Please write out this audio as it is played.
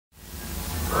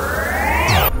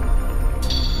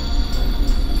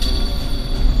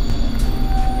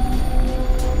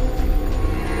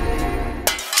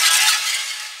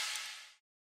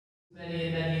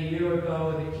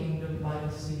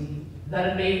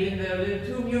maiden there lived,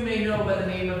 whom you may know by the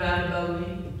name of Annabel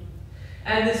Lee.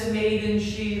 And this maiden,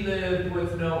 she lived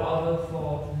with no other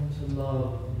thought than to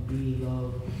love and be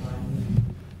loved by me.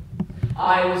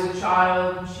 I was a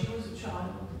child, and she was a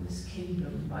child in this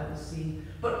kingdom by the sea.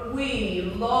 But we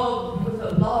loved with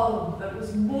a love that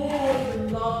was more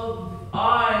than love,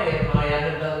 I and my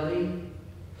Annabel Lee.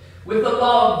 With a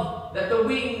love that the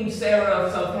winged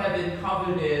seraphs of heaven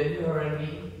coveted her and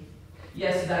me.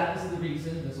 Yes, that was the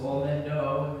reason, as all men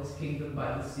know in this kingdom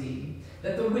by the sea,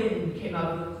 that the wind came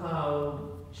out of the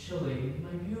cloud, chilling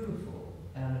my beautiful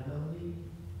Annabel Lee.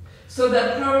 So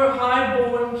that her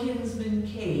high-born kinsman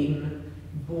came,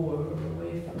 bore her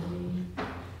away from me,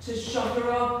 to shut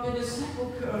her up in a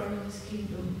sepulchre in this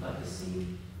kingdom by the sea.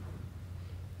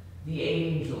 The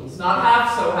angels, not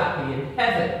half so happy in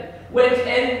heaven, went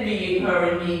envying her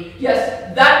and me.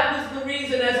 Yes, that was the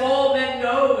reason, as all men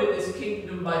know in this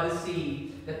kingdom by the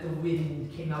sea, that the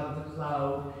wind came out of the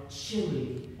cloud,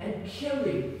 chilling and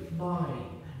killing my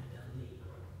Annabel Lee.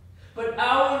 But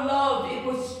our love, it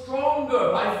was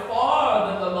stronger by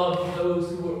far than the love of those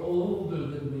who were older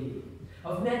than we,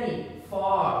 of many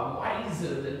far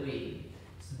wiser than we,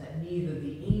 so that neither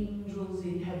the angels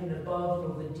in heaven above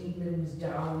nor the demons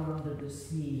down under the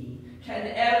sea can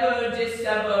ever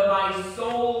dissever my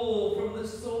soul from the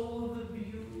soul of the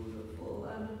beautiful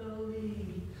Annabel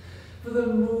Lee. For the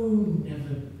moon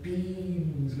never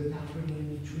beams without bringing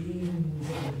me dreams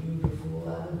of the beautiful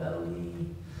Annabel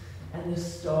Lee, and the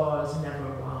stars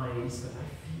never rise but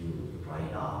I feel the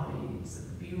bright eyes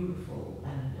of the beautiful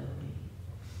Annabel Lee.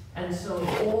 And so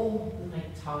all the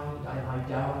night tide I lie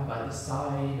down by the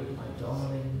side of my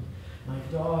darling, my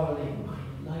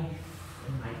life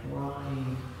and my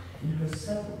bride, in her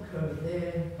sepulchre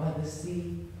there by the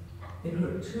sea, in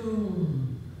her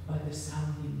tomb by the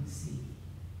sounding sea.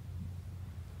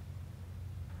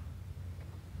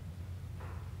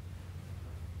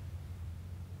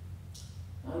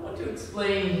 I want to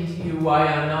explain to you why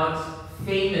I'm not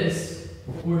famous,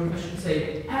 or I should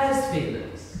say, as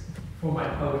famous for my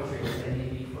poetry as I may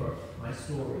be for my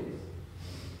stories.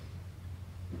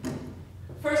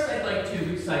 First, I'd like to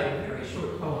recite a very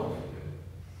short poem.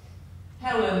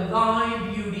 Helen,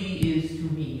 thy beauty is to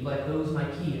me like those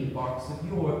Nicaean barks of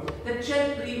yore, that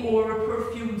gently o'er a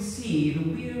perfumed sea the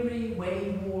weary,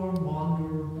 way-worn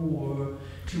wanderer bore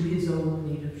to his own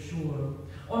native shore.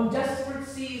 On desperate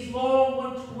seas long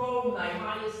once roamed thy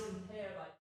hyacinth